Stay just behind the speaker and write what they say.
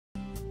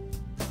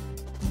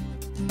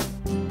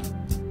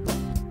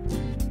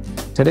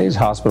Today's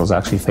hospital is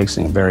actually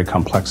facing a very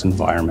complex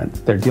environment.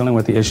 They're dealing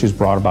with the issues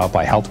brought about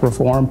by health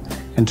reform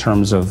in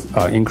terms of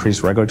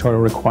increased regulatory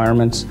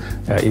requirements,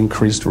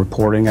 increased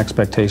reporting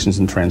expectations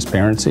and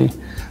transparency.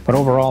 But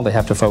overall, they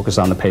have to focus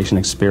on the patient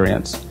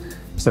experience.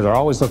 So they're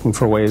always looking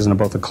for ways in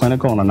both a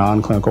clinical and a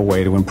non-clinical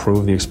way to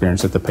improve the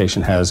experience that the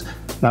patient has,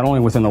 not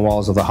only within the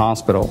walls of the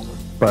hospital,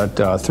 but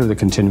through the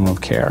continuum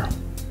of care.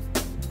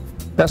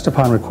 Best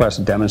Upon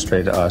Request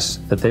demonstrated to us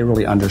that they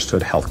really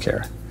understood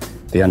healthcare.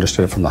 They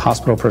understood it from the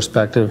hospital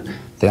perspective,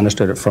 they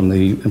understood it from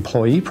the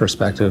employee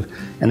perspective,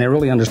 and they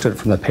really understood it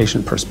from the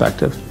patient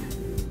perspective.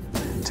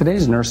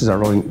 Today's nurses are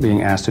really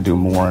being asked to do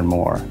more and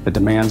more. The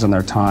demands on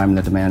their time and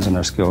the demands on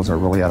their skills are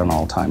really at an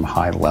all-time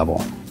high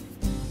level.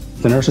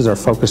 The nurses are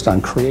focused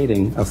on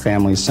creating a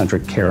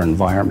family-centric care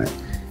environment.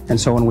 And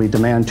so when we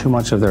demand too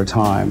much of their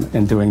time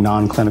in doing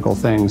non-clinical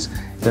things,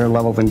 their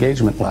level of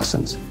engagement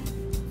lessens.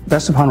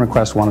 Best Upon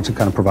Request wanted to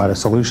kind of provide a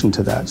solution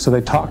to that. So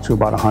they talked to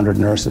about 100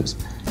 nurses,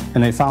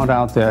 and they found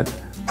out that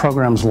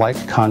programs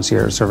like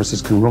concierge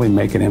services can really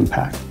make an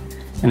impact.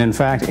 And in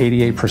fact,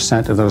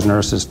 88% of those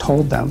nurses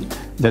told them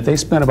that they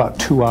spent about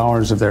 2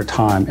 hours of their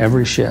time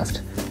every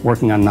shift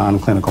working on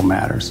non-clinical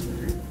matters.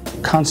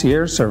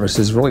 Concierge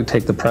services really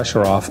take the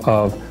pressure off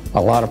of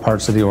a lot of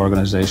parts of the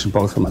organization,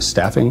 both from a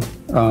staffing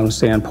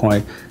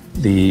standpoint,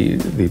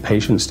 the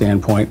patient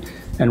standpoint,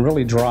 and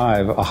really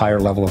drive a higher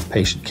level of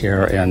patient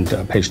care and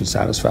patient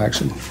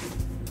satisfaction.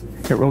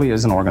 It really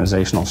is an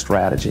organizational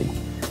strategy,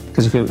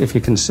 because if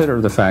you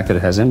consider the fact that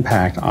it has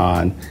impact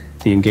on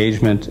the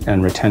engagement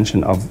and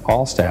retention of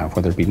all staff,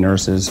 whether it be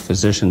nurses,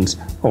 physicians,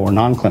 or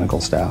non-clinical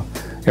staff,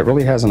 it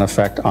really has an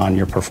effect on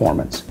your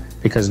performance.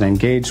 Because an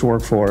engaged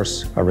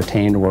workforce, a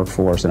retained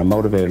workforce, and a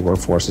motivated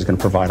workforce is going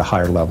to provide a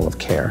higher level of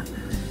care.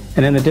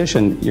 And in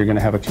addition, you're going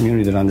to have a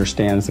community that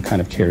understands the kind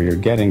of care you're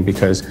getting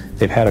because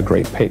they've had a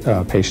great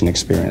patient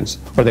experience,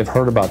 or they've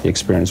heard about the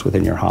experience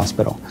within your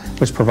hospital,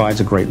 which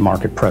provides a great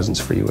market presence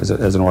for you as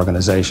an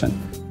organization.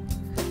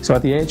 So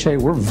at the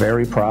AHA, we're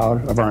very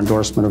proud of our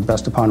endorsement of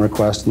Best Upon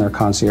Request and their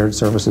concierge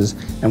services,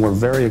 and we're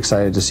very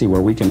excited to see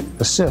where we can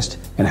assist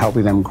in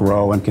helping them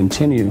grow and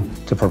continue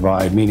to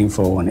provide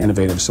meaningful and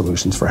innovative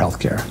solutions for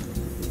healthcare.